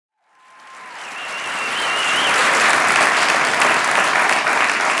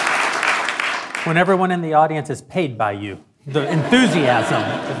when everyone in the audience is paid by you. The enthusiasm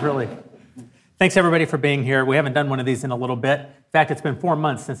is really... Thanks, everybody, for being here. We haven't done one of these in a little bit. In fact, it's been 4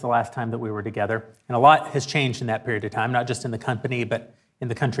 months since the last time that we were together, and a lot has changed in that period of time, not just in the company, but in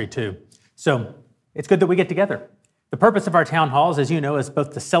the country, too. So it's good that we get together. The purpose of our town halls, as you know, is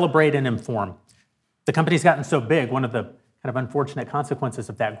both to celebrate and inform. The company's gotten so big, one of the kind of unfortunate consequences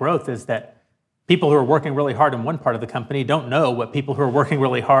of that growth is that people who are working really hard in one part of the company don't know what people who are working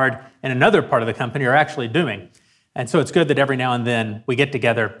really hard in another part of the company are actually doing. And so it's good that every now and then we get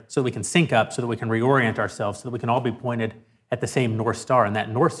together so that we can sync up, so that we can reorient ourselves, so that we can all be pointed at the same North Star. And that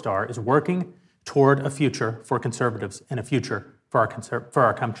North Star is working toward a future for conservatives and a future for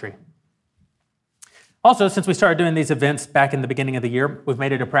our country. Also, since we started doing these events back in the beginning of the year, we've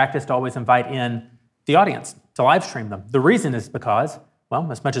made it a practice to always invite in the audience to live stream them. The reason is because,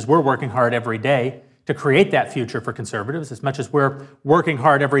 well, as much as we're working hard every day to create that future for conservatives, as much as we're working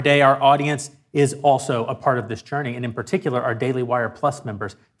hard every day, our audience is also a part of this journey, and in particular, our DailyWire Plus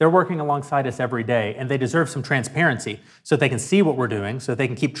members. They're working alongside us every day, and they deserve some transparency so that they can see what we're doing, so that they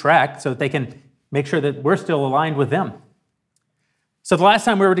can keep track, so that they can make sure that we're still aligned with them. So the last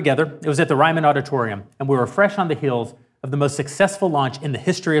time we were together, it was at the Ryman Auditorium, and we were fresh on the heels of the most successful launch in the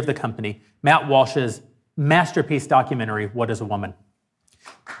history of the company, Matt Walsh's masterpiece documentary, What is a Woman?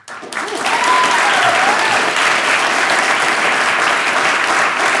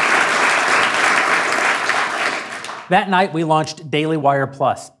 That night, we launched DailyWire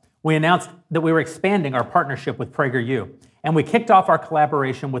Plus. We announced that we were expanding our partnership with PragerU, and we kicked off our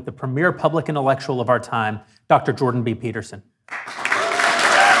collaboration with the premier public intellectual of our time, Dr. Jordan B. Peterson.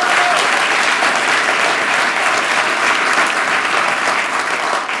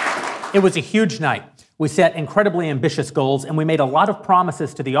 It was a huge night. We set incredibly ambitious goals, and we made a lot of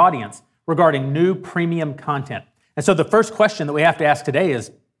promises to the audience regarding new premium content. And so the first question that we have to ask today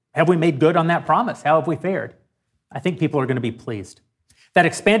is, have we made good on that promise? How have we fared? I think people are going to be pleased. That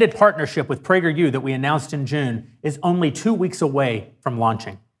expanded partnership with PragerU that we announced in June is only 2 weeks away from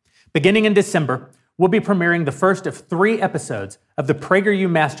launching. Beginning in December, we'll be premiering the first of 3 episodes of the PragerU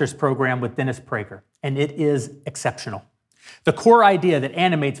Masters program with Dennis Prager, and it is exceptional. The core idea that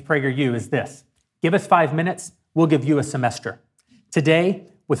animates PragerU is this: give us 5 minutes, we'll give you a semester. Today,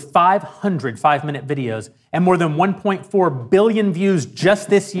 with 500 5-minute videos and more than 1.4 billion views just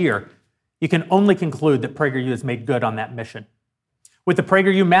this year, you can only conclude that PragerU has made good on that mission. With the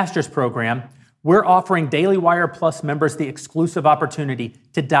PragerU Masters program, we're offering DailyWire Plus members the exclusive opportunity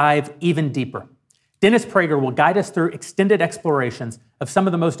to dive even deeper. Dennis Prager will guide us through extended explorations of some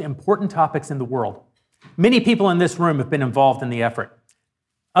of the most important topics in the world. Many people in this room have been involved in the effort.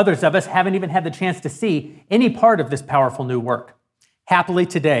 Others of us haven't even had the chance to see any part of this powerful new work. Happily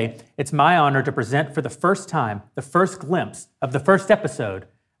today, it's my honor to present for the first time the first glimpse of the first episode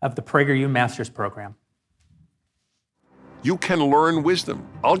of the PragerU Masters program. You can learn wisdom.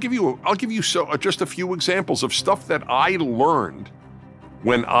 I'll give you just a few examples of stuff that I learned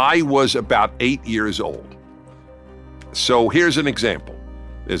when I was about 8 years old. So here's an example.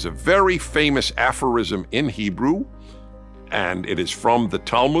 There's a very famous aphorism in Hebrew, and it is from the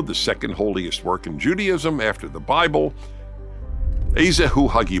Talmud, the second holiest work in Judaism after the Bible. Ezehu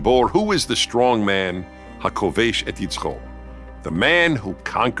hagibor, who is the strong man, hakovesh et yitzcho, the man who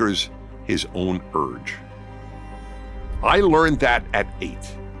conquers his own urge. I learned that at 8,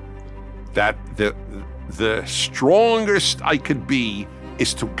 that the strongest I could be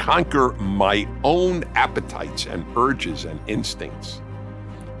is to conquer my own appetites and urges and instincts.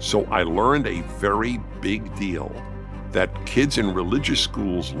 So I learned a very big deal that kids in religious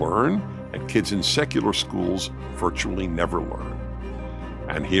schools learn and kids in secular schools virtually never learn.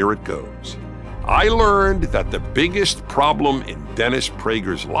 And here it goes. I learned that the biggest problem in Dennis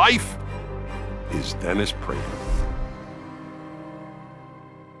Prager's life is Dennis Prager.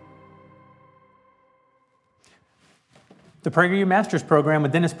 The PragerU Masters program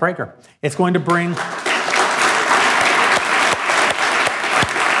with Dennis Prager. It's going to bring...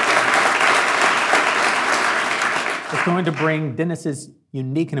 It's going to bring Dennis's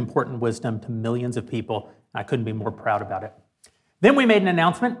unique and important wisdom to millions of people. I couldn't be more proud about it. Then we made an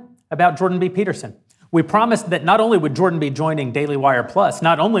announcement about Jordan B. Peterson. We promised that not only would Jordan be joining DailyWire Plus,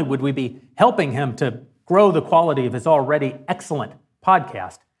 not only would we be helping him to grow the quality of his already excellent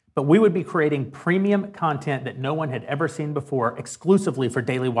podcast, but we would be creating premium content that no one had ever seen before exclusively for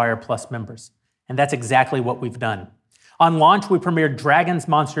DailyWire Plus members. And that's exactly what we've done. On launch, we premiered Dragons,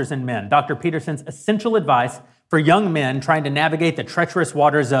 Monsters, and Men, Dr. Peterson's essential advice for young men trying to navigate the treacherous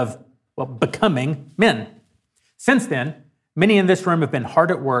waters of, well, becoming men. Since then, many in this room have been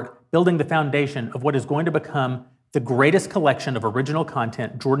hard at work building the foundation of what is going to become the greatest collection of original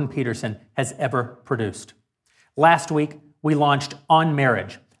content Jordan Peterson has ever produced. Last week, we launched On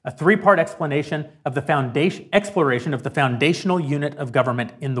Marriage, a 3-part exploration of the exploration of the foundational unit of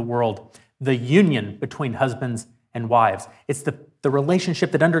government in the world, the union between husbands and wives. It's the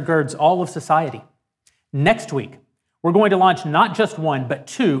relationship that undergirds all of society. Next week, we're going to launch not just one, but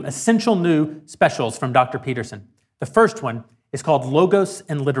 2 essential new specials from Dr. Peterson. The first one is called Logos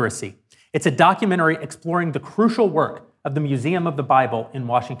and Literacy. It's a documentary exploring the crucial work of the Museum of the Bible in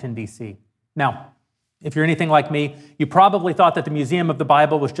Washington, D.C. Now, if you're anything like me, you probably thought that the Museum of the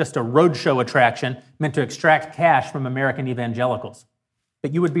Bible was just a roadshow attraction meant to extract cash from American evangelicals.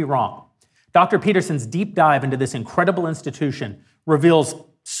 But you would be wrong. Dr. Peterson's deep dive into this incredible institution reveals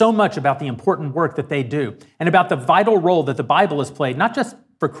so much about the important work that they do and about the vital role that the Bible has played, not just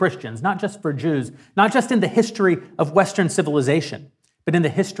for Christians, not just for Jews, not just in the history of Western civilization, but in the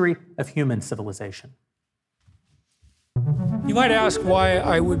history of human civilization. You might ask why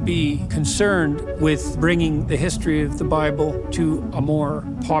I would be concerned with bringing the history of the Bible to a more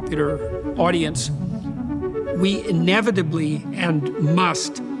popular audience. We inevitably and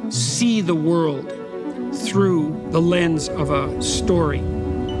must see the world through the lens of a story.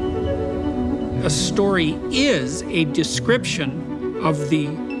 A story is a description of the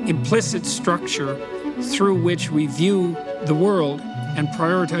implicit structure through which we view the world and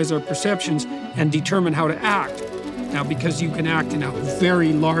prioritize our perceptions and determine how to act. Now, because you can act in a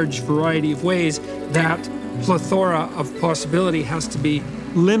very large variety of ways, that plethora of possibility has to be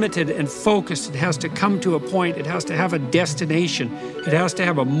limited and focused. It has to come to a point. It has to have a destination. It has to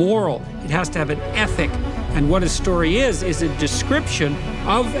have a moral. It has to have an ethic. And what a story is a description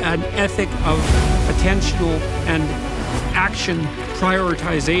of an ethic of attentional and action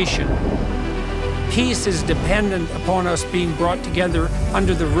prioritization. Peace is dependent upon us being brought together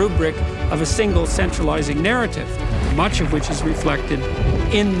under the rubric of a single centralizing narrative, much of which is reflected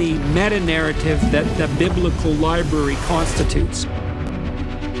in the meta-narrative that the biblical library constitutes.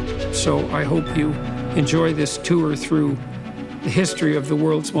 So I hope you enjoy this tour through the history of the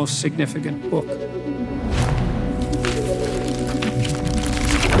world's most significant book.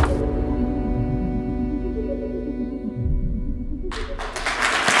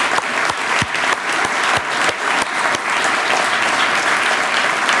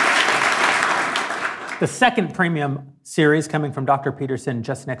 The second premium series coming from Dr. Peterson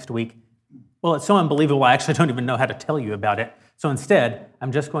just next week, well, it's so unbelievable I actually don't even know how to tell you about it. So instead,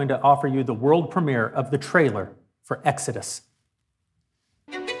 I'm just going to offer you the world premiere of the trailer for Exodus.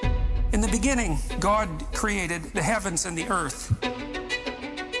 In the beginning, God created the heavens and the earth.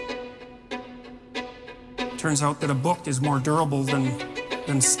 Turns out that a book is more durable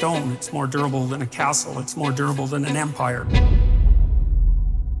than stone. It's more durable than a castle. It's more durable than an empire.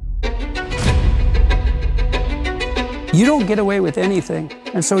 You don't get away with anything.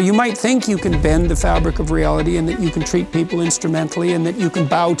 And so you might think you can bend the fabric of reality and that you can treat people instrumentally and that you can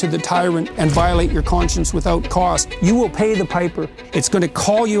bow to the tyrant and violate your conscience without cost. You will pay the piper. It's going to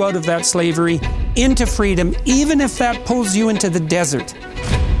call you out of that slavery into freedom, even if that pulls you into the desert.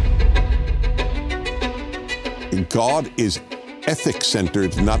 God is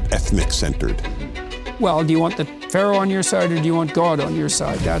ethic-centered, not ethnic-centered. Well, do you want the Pharaoh on your side or do you want God on your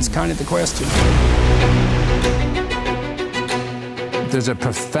side? That's kind of the question. There's a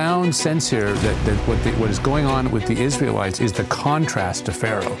profound sense here that what is going on with the Israelites is the contrast to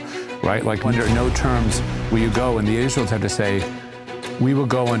Pharaoh, right? Like, under no terms will you go, and the Israelites have to say, we will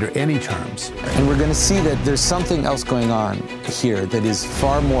go under any terms. And we're going to see that there's something else going on here that is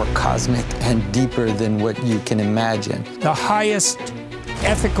far more cosmic and deeper than what you can imagine. The highest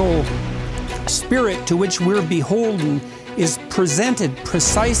ethical spirit to which we're beholden is presented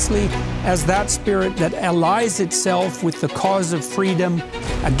precisely as that spirit that allies itself with the cause of freedom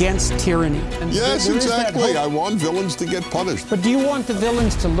against tyranny. And Yes, exactly. I want villains to get punished. But do you want the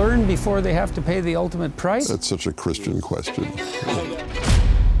villains to learn before they have to pay the ultimate price? That's such a Christian question.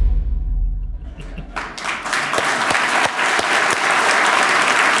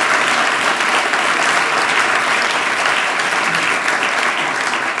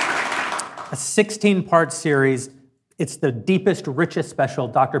 A 16-part series. It's the deepest, richest special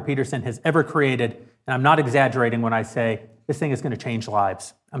Dr. Peterson has ever created, and I'm not exaggerating when I say this thing is going to change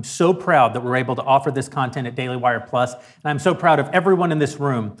lives. I'm so proud that we're able to offer this content at DailyWire Plus, and I'm so proud of everyone in this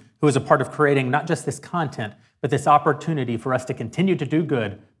room who is a part of creating not just this content, but this opportunity for us to continue to do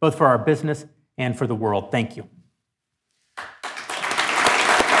good, both for our business and for the world. Thank you.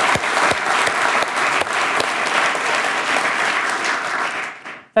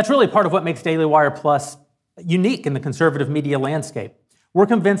 That's really part of what makes DailyWire Plus unique in the conservative media landscape. We're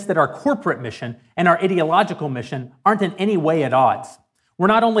convinced that our corporate mission and our ideological mission aren't in any way at odds. We're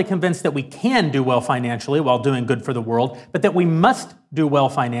not only convinced that we can do well financially while doing good for the world, but that we must do well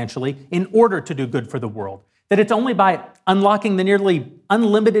financially in order to do good for the world. That it's only by unlocking the nearly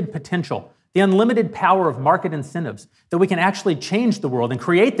unlimited potential, the unlimited power of market incentives, that we can actually change the world and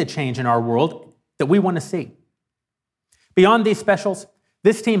create the change in our world that we want to see. Beyond these specials,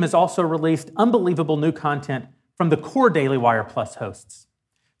 this team has also released unbelievable new content from the core DailyWire Plus hosts.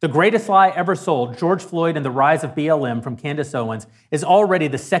 The Greatest Lie Ever Sold, George Floyd and the Rise of BLM from Candace Owens is already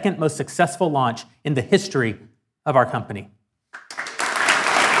the second most successful launch in the history of our company.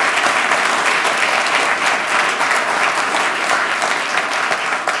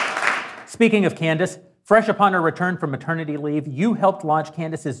 Speaking of Candace, fresh upon her return from maternity leave, you helped launch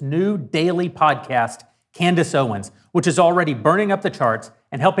Candace's new daily podcast, Candace Owens, which is already burning up the charts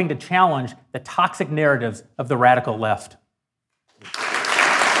and helping to challenge the toxic narratives of the radical left.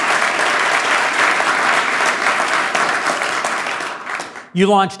 You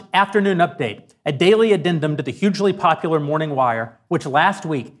launched Afternoon Update, a daily addendum to the hugely popular Morning Wire, which last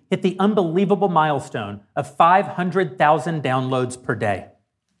week hit the unbelievable milestone of 500,000 downloads per day.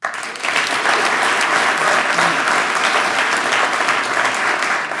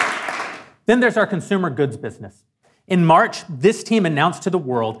 Then there's our consumer goods business. In March, this team announced to the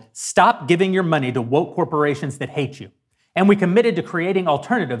world, stop giving your money to woke corporations that hate you. And we committed to creating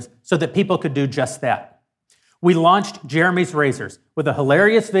alternatives so that people could do just that. We launched Jeremy's Razors with a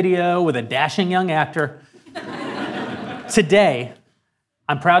hilarious video with a dashing young actor. Today,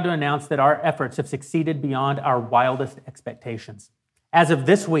 I'm proud to announce that our efforts have succeeded beyond our wildest expectations. As of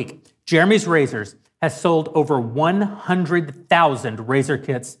this week, Jeremy's Razors has sold over 100,000 razor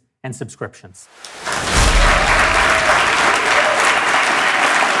kits and subscriptions.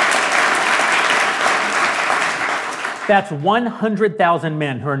 That's 100,000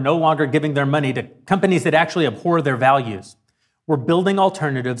 men who are no longer giving their money to companies that actually abhor their values. We're building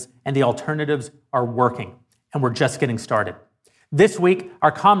alternatives, and the alternatives are working, and we're just getting started. This week,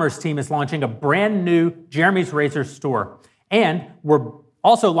 our commerce team is launching a brand new Jeremy's Razors store, and we're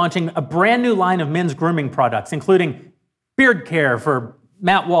also launching a brand new line of men's grooming products, including beard care for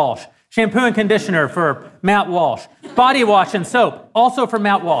Matt Walsh, shampoo and conditioner for Matt Walsh, body wash and soap, also for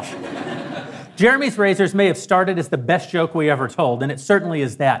Matt Walsh. Jeremy's Razors may have started as the best joke we ever told, and it certainly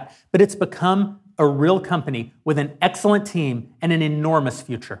is that, but it's become a real company with an excellent team and an enormous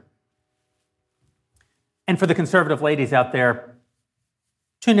future. And for the conservative ladies out there,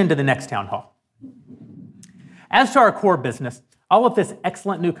 tune into the next town hall. As to our core business, all of this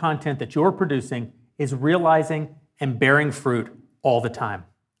excellent new content that you're producing is realizing and bearing fruit all the time.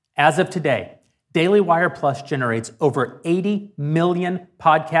 As of today, DailyWire Plus generates over 80 million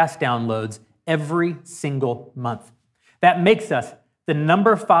podcast downloads every single month. That makes us the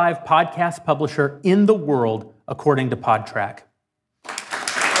number 5 podcast publisher in the world, according to Podtrack.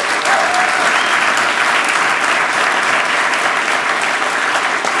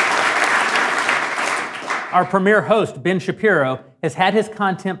 Our premier host, Ben Shapiro, has had his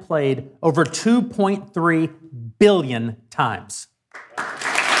content played over 2.3 billion times.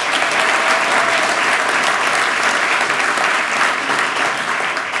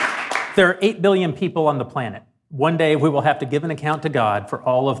 There are 8 billion people on the planet. One day we will have to give an account to God for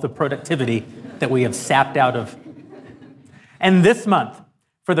all of the productivity that we have sapped out of. And this month,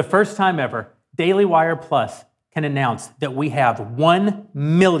 for the first time ever, DailyWire Plus can announce that we have 1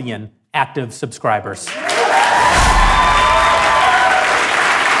 million active subscribers.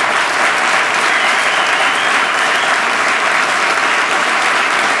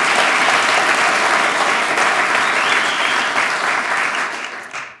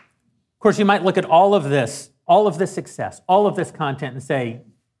 Of course, you might look at all of this success, all of this content and say,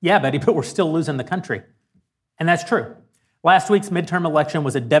 yeah, Betty, but we're still losing the country. And that's true. Last week's midterm election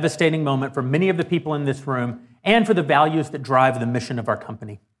was a devastating moment for many of the people in this room and for the values that drive the mission of our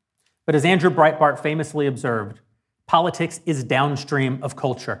company. But as Andrew Breitbart famously observed, politics is downstream of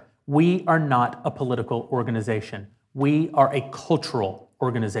culture. We are not a political organization. We are a cultural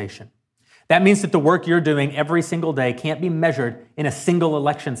organization. That means that the work you're doing every single day can't be measured in a single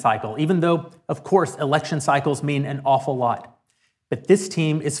election cycle, even though, of course, election cycles mean an awful lot. But this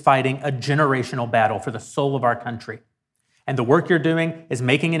team is fighting a generational battle for the soul of our country. And the work you're doing is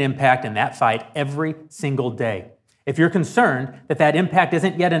making an impact in that fight every single day. If you're concerned that that impact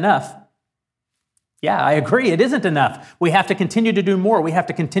isn't yet enough, yeah, I agree, it isn't enough. We have to continue to do more. We have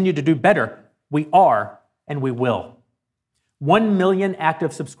to continue to do better. We are, and we will. 1 million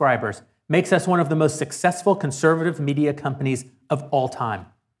active subscribers makes us one of the most successful conservative media companies of all time.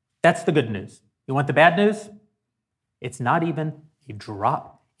 That's the good news. You want the bad news? It's not even a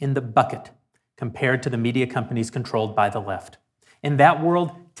drop in the bucket compared to the media companies controlled by the left. In that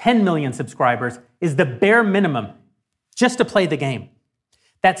world, 10 million subscribers is the bare minimum just to play the game.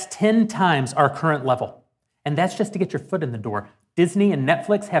 That's 10 times our current level. And that's just to get your foot in the door. Disney and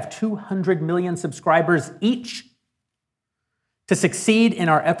Netflix have 200 million subscribers each. To succeed in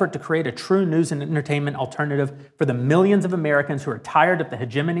our effort to create a true news and entertainment alternative for the millions of Americans who are tired of the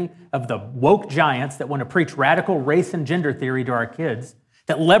hegemony of the woke giants that want to preach radical race and gender theory to our kids,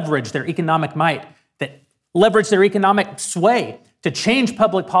 that leverage their economic might, that leverage their economic sway to change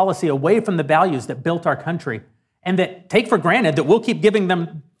public policy away from the values that built our country, and that take for granted that we'll keep giving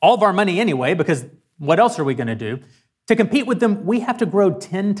them all of our money anyway, because what else are we going to do? To compete with them, we have to grow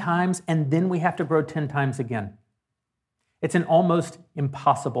 10 times, and then we have to grow 10 times again. It's an almost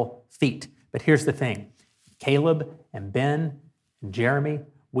impossible feat. But here's the thing. Caleb and Ben and Jeremy,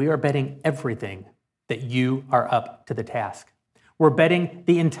 we are betting everything that you are up to the task. We're betting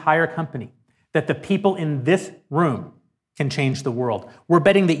the entire company that the people in this room can change the world. We're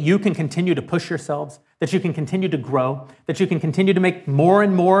betting that you can continue to push yourselves, that you can continue to grow, that you can continue to make more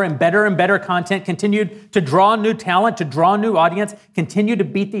and better content, continue to draw new talent, to draw new audience, continue to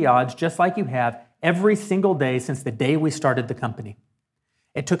beat the odds just like you have every single day since the day we started the company.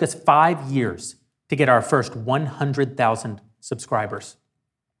 It took us 5 years to get our first 100,000 subscribers.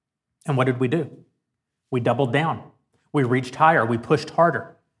 And what did we do? We doubled down. We reached higher. We pushed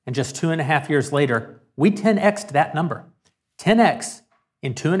harder. And just 2.5 years later, we 10x'd that number. 10x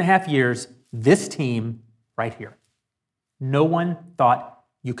in 2.5 years, this team right here. No one thought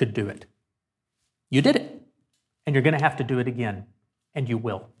you could do it. You did it. And you're going to have to do it again. And you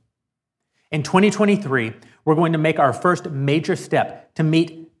will. In 2023, we're going to make our first major step to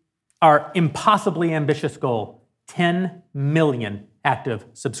meet our impossibly ambitious goal, 10 million active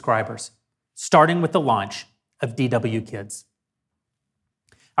subscribers, starting with the launch of DW Kids.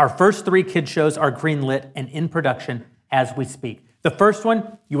 Our first 3 kids shows are greenlit and in production as we speak. The first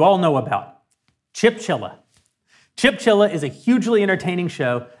one you all know about, Chipchilla. Chipchilla is a hugely entertaining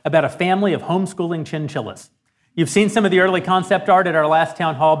show about a family of homeschooling chinchillas. You've seen some of the early concept art at our last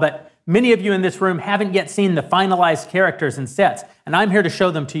town hall, but many of you in this room haven't yet seen the finalized characters and sets, and I'm here to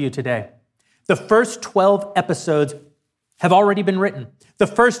show them to you today. The first 12 episodes have already been written. The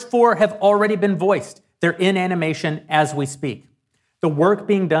first 4 have already been voiced. They're in animation as we speak. The work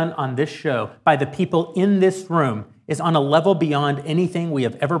being done on this show by the people in this room is on a level beyond anything we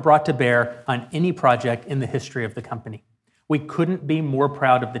have ever brought to bear on any project in the history of the company. We couldn't be more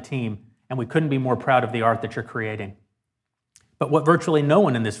proud of the team, and we couldn't be more proud of the art that you're creating. But what virtually no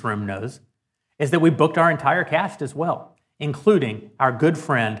one in this room knows is that we booked our entire cast as well, including our good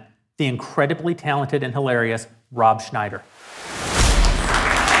friend, the incredibly talented and hilarious Rob Schneider.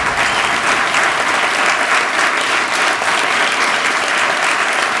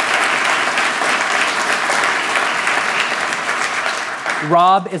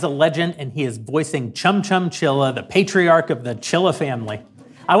 Rob is a legend, and he is voicing Chum Chum Chilla, the patriarch of the Chilla family.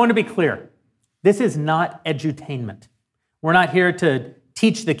 I want to be clear. This is not edutainment. We're not here to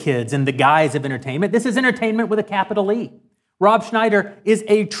teach the kids in the guise of entertainment. This is entertainment with a capital E. Rob Schneider is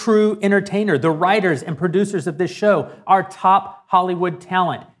a true entertainer. The writers and producers of this show are top Hollywood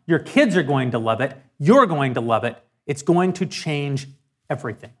talent. Your kids are going to love it. You're going to love it. It's going to change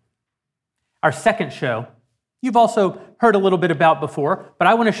everything. Our second show, you've also heard a little bit about before, but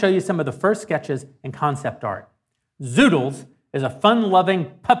I want to show you some of the first sketches and concept art. Zoodles is a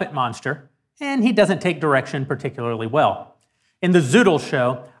fun-loving puppet monster, and he doesn't take direction particularly well. In the Zoodles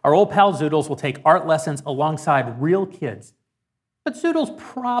show, our old pal Zoodles will take art lessons alongside real kids, but Zoodles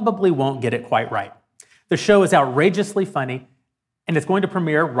probably won't get it quite right. The show is outrageously funny, and it's going to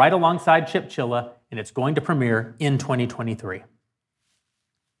premiere right alongside Chipchilla, and it's going to premiere in 2023.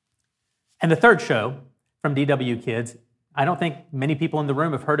 And the third show from DW Kids, I don't think many people in the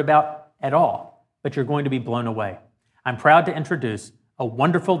room have heard about at all, but you're going to be blown away. I'm proud to introduce A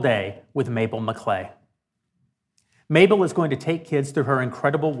Wonderful Day with Mabel McClay. Mabel is going to take kids through her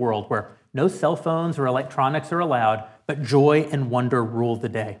incredible world where no cell phones or electronics are allowed, but joy and wonder rule the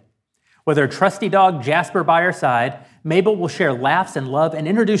day. With her trusty dog Jasper by her side, Mabel will share laughs and love and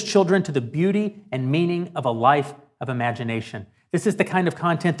introduce children to the beauty and meaning of a life of imagination. This is the kind of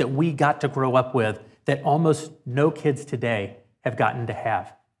content that we got to grow up with that almost no kids today have gotten to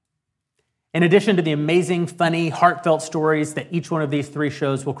have. In addition to the amazing, funny, heartfelt stories that each one of these 3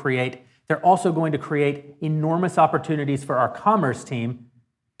 shows will create, they're also going to create enormous opportunities for our commerce team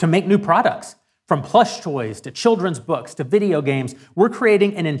to make new products. From plush toys to children's books to video games, we're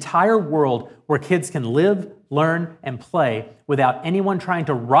creating an entire world where kids can live, learn, and play without anyone trying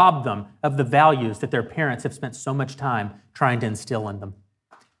to rob them of the values that their parents have spent so much time trying to instill in them.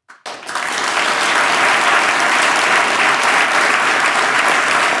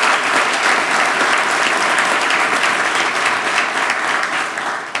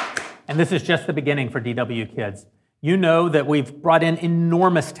 And this is just the beginning for DW Kids. You know that we've brought in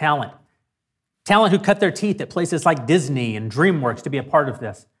enormous talent. Talent who cut their teeth at places like Disney and DreamWorks to be a part of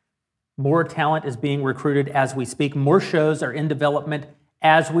this. More talent is being recruited as we speak. More shows are in development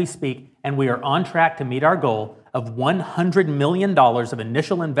as we speak. And we are on track to meet our goal of $100 million of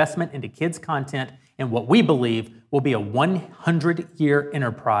initial investment into kids' content in what we believe will be a 100-year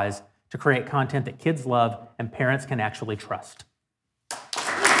enterprise to create content that kids love and parents can actually trust.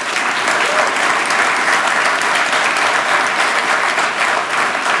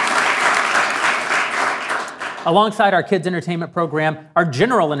 Alongside our kids' entertainment program, our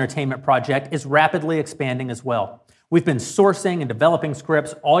general entertainment project is rapidly expanding as well. We've been sourcing and developing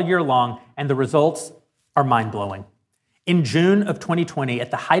scripts all year long, and the results are mind-blowing. In June of 2020,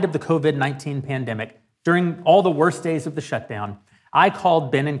 at the height of the COVID-19 pandemic, during all the worst days of the shutdown, I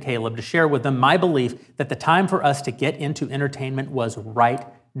called Ben and Caleb to share with them my belief that the time for us to get into entertainment was right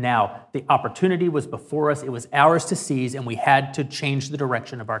now. The opportunity was before us, it was ours to seize, and we had to change the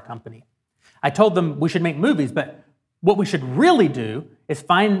direction of our company. I told them we should make movies, but what we should really do is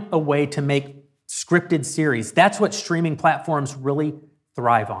find a way to make scripted series. That's what streaming platforms really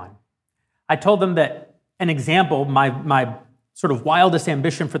thrive on. I told them that an example, my sort of wildest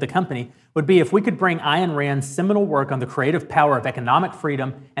ambition for the company, would be if we could bring Ayn Rand's seminal work on the creative power of economic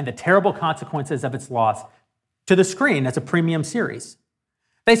freedom and the terrible consequences of its loss to the screen as a premium series.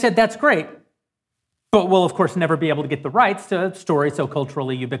 They said, that's great, but we'll of course never be able to get the rights to a story so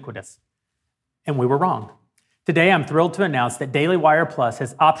culturally ubiquitous. And we were wrong. Today, I'm thrilled to announce that DailyWire Plus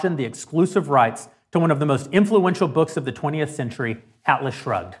has optioned the exclusive rights to one of the most influential books of the 20th century, Atlas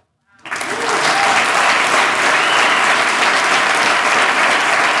Shrugged.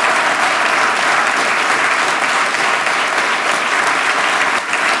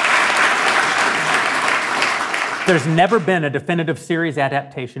 There's never been a definitive series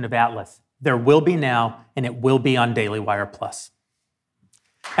adaptation of Atlas. There will be now, and it will be on DailyWire Plus.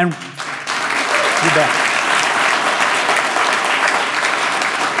 And you bet.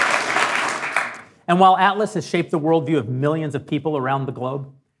 And while Atlas has shaped the worldview of millions of people around the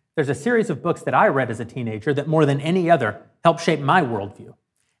globe, there's a series of books that I read as a teenager that more than any other helped shape my worldview.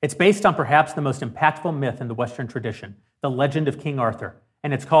 It's based on perhaps the most impactful myth in the Western tradition, the legend of King Arthur,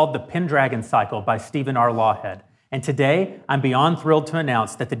 and it's called The Pendragon Cycle by Stephen R. Lawhead. And today, I'm beyond thrilled to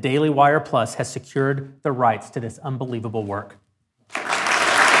announce that the DailyWire Plus has secured the rights to this unbelievable work.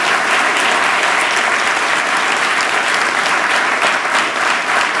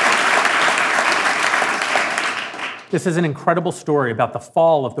 This is an incredible story about the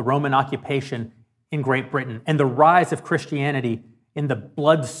fall of the Roman occupation in Great Britain and the rise of Christianity in the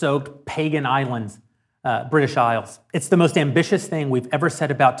blood-soaked pagan islands, British Isles. It's the most ambitious thing we've ever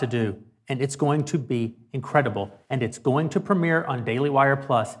set about to do, and it's going to be incredible, and it's going to premiere on DailyWire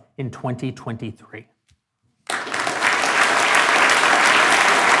Plus in 2023.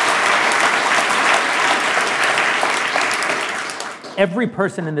 Every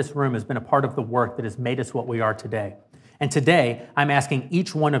person in this room has been a part of the work that has made us what we are today. And today, I'm asking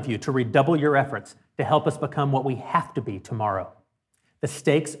each one of you to redouble your efforts to help us become what we have to be tomorrow. The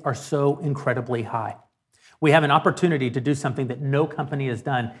stakes are so incredibly high. We have an opportunity to do something that no company has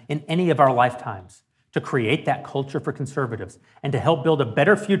done in any of our lifetimes, to create that culture for conservatives and to help build a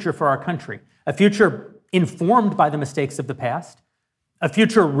better future for our country, a future informed by the mistakes of the past, a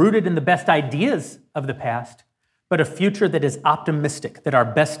future rooted in the best ideas of the past, but a future that is optimistic, that our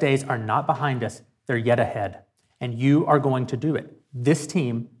best days are not behind us, they're yet ahead. And you are going to do it. This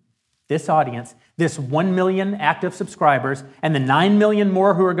team, this audience, this 1 million active subscribers, and the 9 million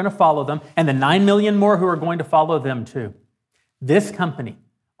more who are going to follow them, and the 9 million more who are going to follow them too. This company,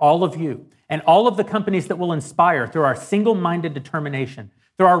 all of you, and all of the companies that will inspire through our single-minded determination,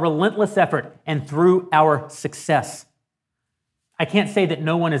 through our relentless effort, and through our success. I can't say that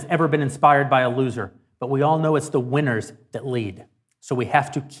no one has ever been inspired by a loser, but we all know it's the winners that lead. So we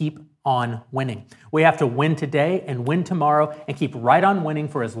have to keep on winning. We have to win today and win tomorrow and keep right on winning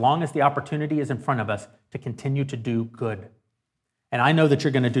for as long as the opportunity is in front of us to continue to do good. And I know that you're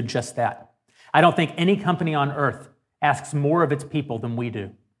going to do just that. I don't think any company on earth asks more of its people than we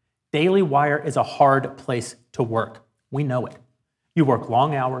do. DailyWire is a hard place to work. We know it. You work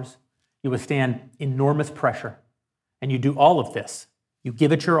long hours, you withstand enormous pressure, and you do all of this. You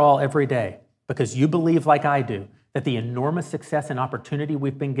give it your all every day because you believe, like I do, that the enormous success and opportunity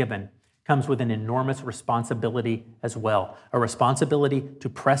we've been given comes with an enormous responsibility as well, a responsibility to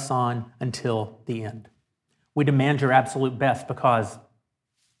press on until the end. We demand your absolute best because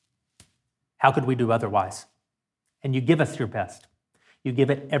how could we do otherwise? And you give us your best. You give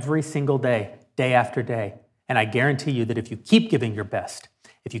it every single day, day after day. And I guarantee you that if you keep giving your best,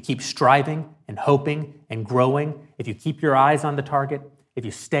 if you keep striving and hoping and growing, if you keep your eyes on the target, if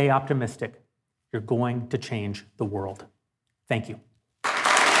you stay optimistic, you're going to change the world. Thank you.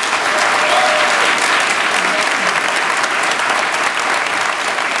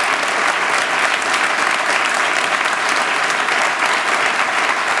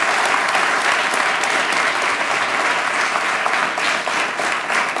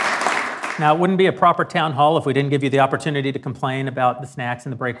 Now, it wouldn't be a proper town hall if we didn't give you the opportunity to complain about the snacks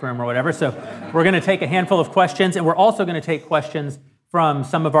in the break room or whatever. So we're going to take a handful of questions, and we're also going to take questions from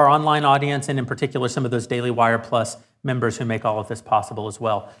some of our online audience, and in particular, some of those DailyWire Plus members who make all of this possible as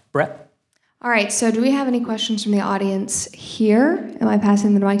well. Brett? All right, so do we have any questions from the audience here? Am I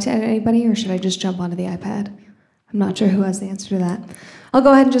passing the mic to anybody, or should I just jump onto the iPad? I'm not sure who has the answer to that. I'll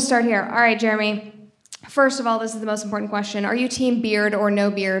go ahead and just start here. All right, Jeremy. First of all, this is the most important question. Are you team beard or no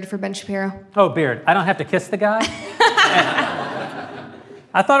beard for Ben Shapiro? Oh, beard. I don't have to kiss the guy?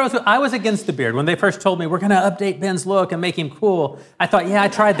 I was against the beard. When they first told me, we're going to update Ben's look and make him cool, I thought, yeah, I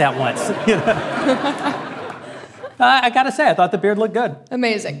tried that once. I got to say, I thought the beard looked good.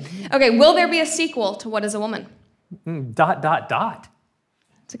 Amazing. Okay, will there be a sequel to What is a Woman? ...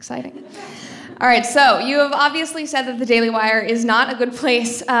 It's exciting. All right, so you have obviously said that the Daily Wire is not a good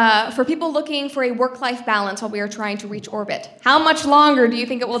place for people looking for a work-life balance while we are trying to reach orbit. How much longer do you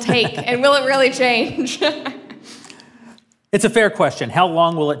think it will take, and will it really change? It's a fair question. How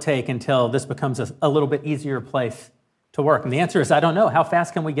long will it take until this becomes a little bit easier place to work? And the answer is, I don't know. How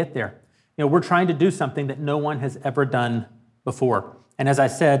fast can we get there? You know, we're trying to do something that no one has ever done before. And as I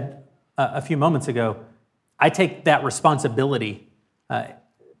said a few moments ago, I take that responsibility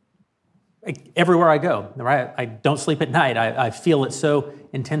everywhere I go, right? I don't sleep at night. I feel it so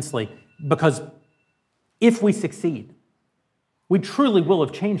intensely because if we succeed, we truly will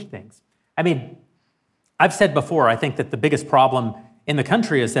have changed things. I mean, I've said before, I think that the biggest problem in the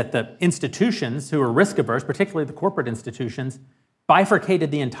country is that the institutions who are risk averse, particularly the corporate institutions, bifurcated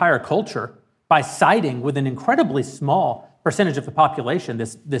the entire culture by siding with an incredibly small percentage of the population,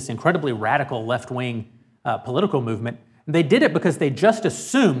 this incredibly radical left-wing political movement. And they did it because they just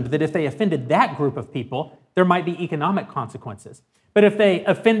assumed that if they offended that group of people, there might be economic consequences. But if they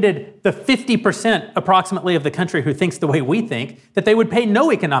offended the 50% approximately of the country who thinks the way we think, that they would pay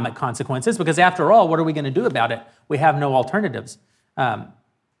no economic consequences because after all, what are we going to do about it? We have no alternatives. I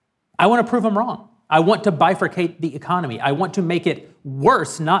want to prove them wrong. I want to bifurcate the economy. I want to make it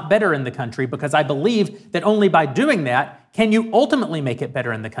worse, not better in the country, because I believe that only by doing that can you ultimately make it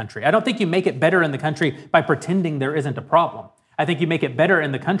better in the country. I don't think you make it better in the country by pretending there isn't a problem. I think you make it better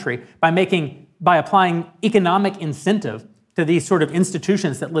in the country by applying economic incentive to these sort of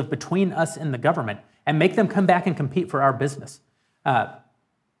institutions that live between us and the government and make them come back and compete for our business.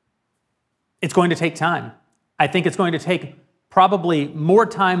 It's going to take time. I think it's going to take probably more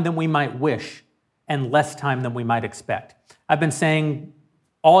time than we might wish and less time than we might expect. I've been saying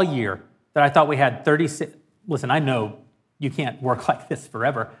all year that I thought we had 36, listen, I know you can't work like this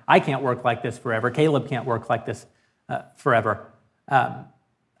forever. I can't work like this forever. Caleb can't work like this forever.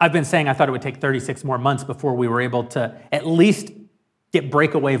 I've been saying I thought it would take 36 more months before we were able to at least get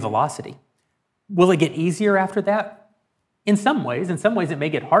breakaway velocity. Will it get easier after that? In some ways it may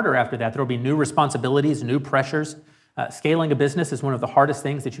get harder after that. There will be new responsibilities, new pressures. Scaling a business is one of the hardest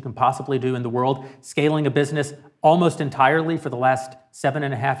things that you can possibly do in the world. Scaling a business almost entirely for the last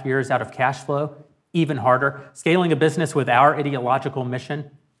 7.5 years out of cash flow, even harder. Scaling a business with our ideological mission,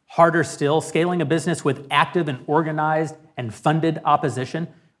 harder still. Scaling a business with active and organized and funded opposition.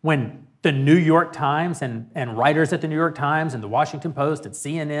 When the New York Times and writers at the New York Times and the Washington Post and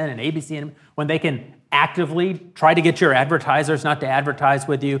CNN and ABC, when they can actively try to get your advertisers not to advertise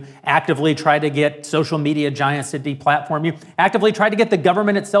with you, actively try to get social media giants to deplatform you, actively try to get the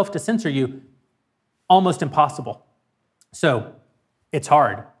government itself to censor you, almost impossible. So it's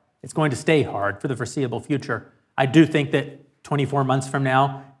hard. It's going to stay hard for the foreseeable future. I do think that 24 months from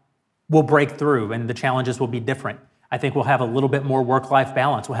now, we'll break through and the challenges will be different. I think we'll have a little bit more work-life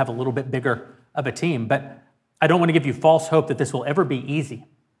balance. We'll have a little bit bigger of a team. But I don't want to give you false hope that this will ever be easy.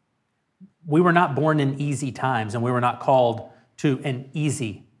 We were not born in easy times, and we were not called to an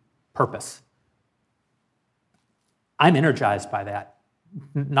easy purpose. I'm energized by that.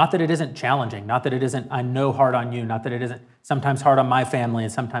 Not that it isn't challenging, not that it isn't, I know, hard on you, not that it isn't sometimes hard on my family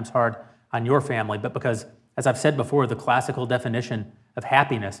and sometimes hard on your family, but because, as I've said before, the classical definition of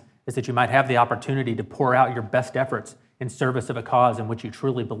happiness is that you might have the opportunity to pour out your best efforts in service of a cause in which you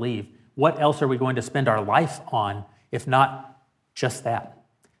truly believe. What else are we going to spend our life on if not just that?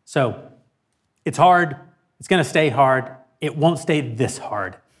 So it's hard. It's going to stay hard. It won't stay this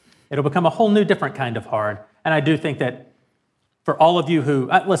hard. It'll become a whole new different kind of hard. And I do think that for all of you who,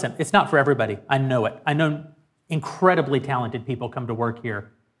 listen, it's not for everybody. I know it. I know incredibly talented people come to work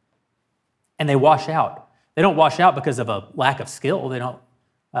here and they wash out. They don't wash out because of a lack of skill. They don't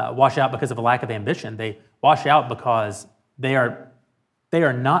wash out because of a lack of ambition. They wash out because they are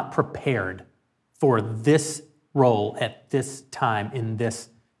not prepared for this role at this time in this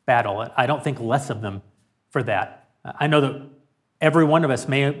battle. I don't think less of them for that. I know that every one of us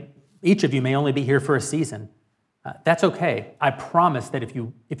each of you may only be here for a season. That's okay. I promise that if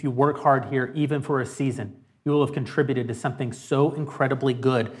you work hard here, even for a season, you will have contributed to something so incredibly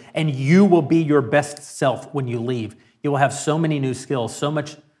good, and you will be your best self when you leave. You will have so many new skills, so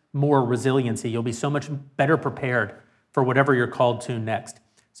much more resiliency. You'll be so much better prepared for whatever you're called to next.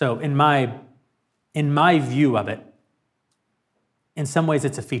 So in my view of it, in some ways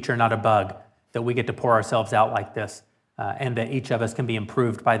it's a feature, not a bug, that we get to pour ourselves out like this, and that each of us can be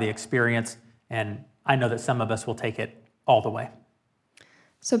improved by the experience. And I know that some of us will take it all the way.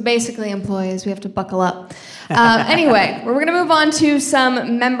 So basically, employees, we have to buckle up. Anyway, we're going to move on to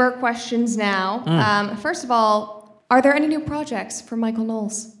some member questions now. First of all, are there any new projects for Michael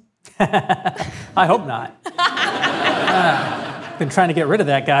Knowles? I hope not. Been trying to get rid of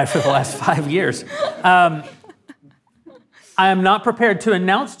that guy for the last 5 years. I am not prepared to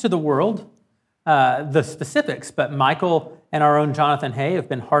announce to the world the specifics, but Michael and our own Jonathan Hay have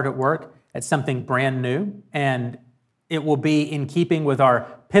been hard at work at something brand new, and it will be in keeping with our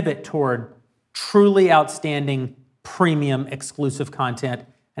pivot toward truly outstanding, premium, exclusive content.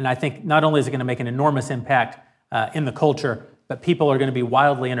 And I think not only is it going to make an enormous impact in the culture, but people are going to be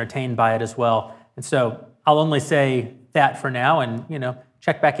wildly entertained by it as well. And so I'll only say that for now, and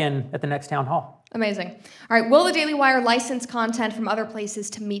check back in at the next town hall. Amazing. All right, will the Daily Wire license content from other places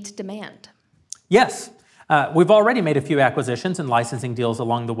to meet demand? Yes. We've already made a few acquisitions and licensing deals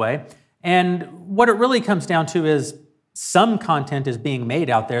along the way. And what it really comes down to is some content is being made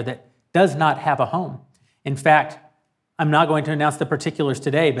out there that does not have a home. In fact, I'm not going to announce the particulars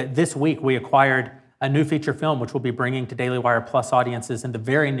today, but this week we acquired a new feature film which we'll be bringing to Daily Wire Plus audiences in the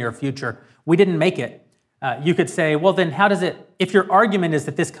very near future. We didn't make it. You could say, well, then how does it, if your argument is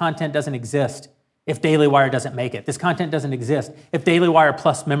that this content doesn't exist, if Daily Wire doesn't make it, this content doesn't exist, if Daily Wire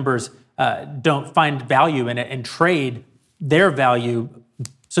Plus members don't find value in it and trade their value,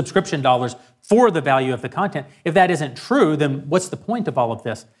 subscription dollars, for the value of the content, if that isn't true, then what's the point of all of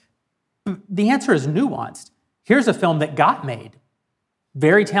this? The answer is nuanced. Here's a film that got made.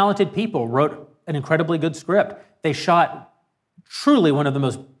 Very talented people wrote an incredibly good script. They shot truly one of the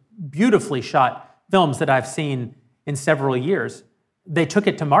most beautifully shot films that I've seen in several years. They took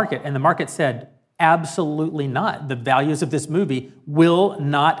it to market, and the market said, absolutely not. The values of this movie will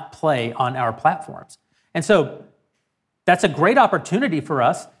not play on our platforms. And so that's a great opportunity for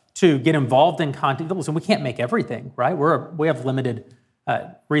us to get involved in content. Listen, we can't make everything, right? We have limited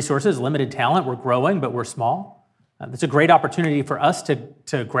resources, limited talent. We're growing, but we're small. It's a great opportunity for us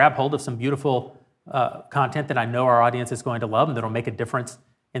to grab hold of some beautiful content that I know our audience is going to love and that'll make a difference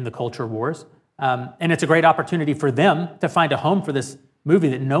in the culture wars. And it's a great opportunity for them to find a home for this movie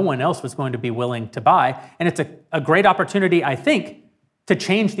that no one else was going to be willing to buy. And it's a great opportunity, I think, to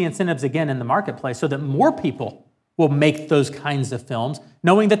change the incentives again in the marketplace so that more people will make those kinds of films,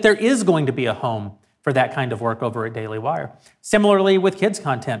 knowing that there is going to be a home for that kind of work over at Daily Wire. Similarly with kids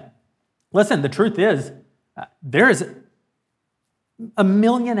content. Listen, the truth is, there is 1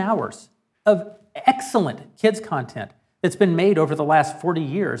 million hours of excellent kids content that's been made over the last 40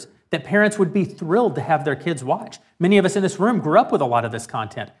 years that parents would be thrilled to have their kids watch. Many of us in this room grew up with a lot of this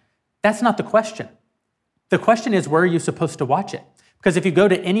content. That's not the question. The question is, where are you supposed to watch it? Because if you go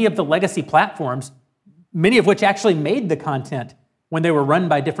to any of the legacy platforms, many of which actually made the content when they were run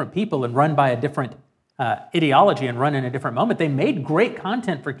by different people and run by a different ideology and run in a different moment, they made great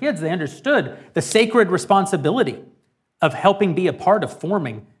content for kids. They understood the sacred responsibility of helping be a part of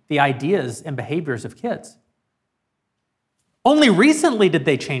forming the ideas and behaviors of kids. Only recently did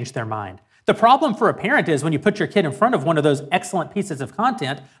they change their mind. The problem for a parent is when you put your kid in front of one of those excellent pieces of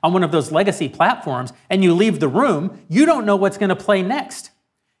content on one of those legacy platforms and you leave the room, you don't know what's going to play next.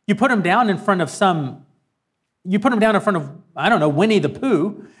 You put them down in front of I don't know, Winnie the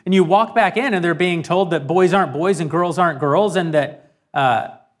Pooh, and you walk back in and they're being told that boys aren't boys and girls aren't girls and that,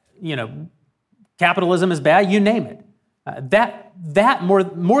 capitalism is bad, you name it. That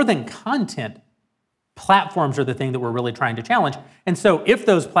more than content platforms are the thing that we're really trying to challenge. And so if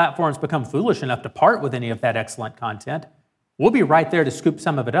those platforms become foolish enough to part with any of that excellent content, we'll be right there to scoop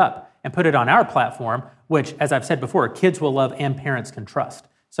some of it up and put it on our platform, which, as I've said before, kids will love and parents can trust.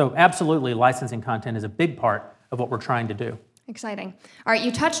 So absolutely, licensing content is a big part of what we're trying to do. Exciting. All right,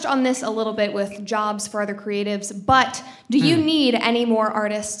 you touched on this a little bit with jobs for other creatives, but do you need any more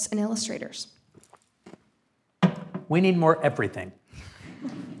artists and illustrators? We need more everything.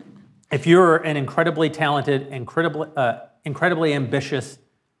 If you're an incredibly talented, incredibly ambitious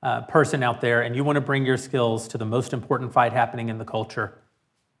person out there and you want to bring your skills to the most important fight happening in the culture,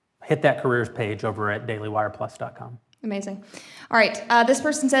 hit that careers page over at dailywireplus.com. Amazing. All right, this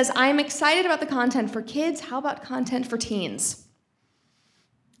person says, I'm excited about the content for kids. How about content for teens?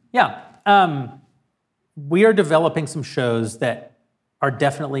 Yeah, we are developing some shows that are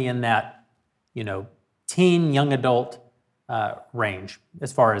definitely in that, teen, young adult range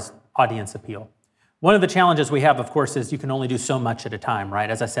as far as audience appeal. One of the challenges we have, of course, is you can only do so much at a time, right?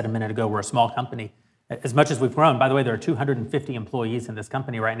 As I said a minute ago, we're a small company. As much as we've grown, by the way, there are 250 employees in this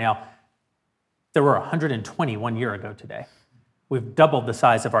company right now. There were 120 1 year ago today. We've doubled the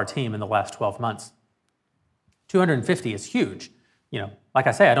size of our team in the last 12 months. 250 is huge. Like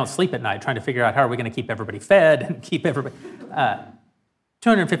I say, I don't sleep at night trying to figure out how are we going to keep everybody fed and keep everybody.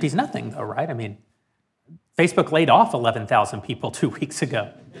 250 is nothing, though, right? I mean, Facebook laid off 11,000 people 2 weeks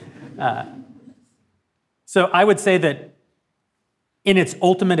ago. So I would say that in its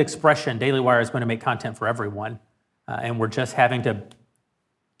ultimate expression, DailyWire is going to make content for everyone, and we're just having to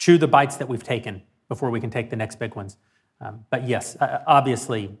chew the bites that we've taken before we can take the next big ones. But yes,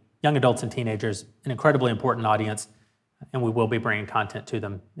 obviously, young adults and teenagers, an incredibly important audience, and we will be bringing content to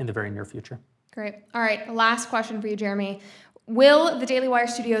them in the very near future. Great. All right, last question for you, Jeremy. Will the Daily Wire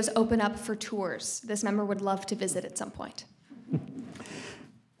studios open up for tours? This member would love to visit at some point.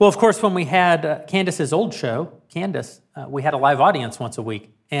 Well, of course, when we had Candace's old show, Candace, we had a live audience once a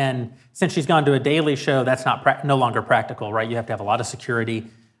week. And since she's gone to a daily show, that's no longer practical, right? You have to have a lot of security.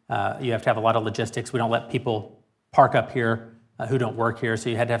 You have to have a lot of logistics. We don't let people park up here who don't work here. So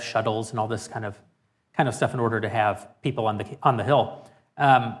you had to have shuttles and all this kind of stuff in order to have people on the hill.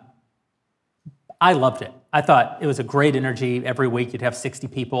 I loved it. I thought it was a great energy. Every week you'd have 60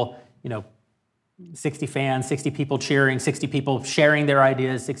 people, 60 fans, 60 people cheering, 60 people sharing their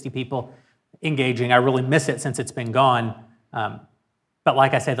ideas, 60 people engaging. I really miss it since it's been gone. But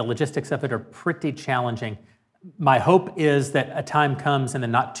like I say, the logistics of it are pretty challenging. My hope is that a time comes in the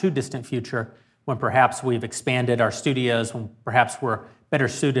not too distant future when perhaps we've expanded our studios, when perhaps we're better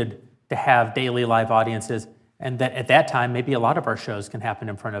suited to have daily live audiences, and that at that time, maybe a lot of our shows can happen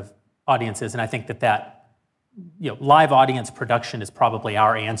in front of audiences. And I think that live audience production is probably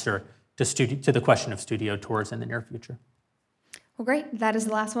our answer to the question of studio tours in the near future. Well, great. That is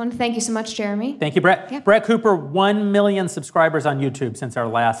the last one. Thank you so much, Jeremy. Thank you, Brett. Yeah. Brett Cooper, 1 million subscribers on YouTube since our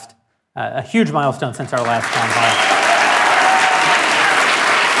last, a huge milestone since our last Townhall.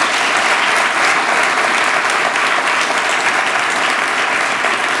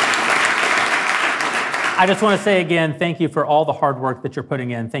 I just want to say again, thank you for all the hard work that you're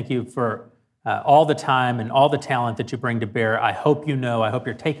putting in. Thank you for all the time and all the talent that you bring to bear. I hope your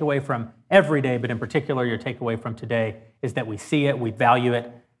takeaway from every day, but in particular your takeaway from today, is that we see it, we value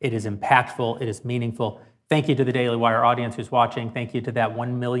it, it is impactful, it is meaningful. Thank you to the Daily Wire audience who's watching. Thank you to that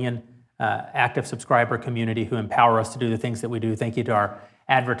 1 million active subscriber community who empower us to do the things that we do. Thank you to our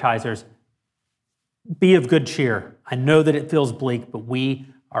advertisers. Be of good cheer. I know that it feels bleak, but we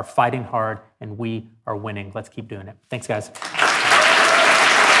are fighting hard and we are winning. Let's keep doing it. Thanks, guys.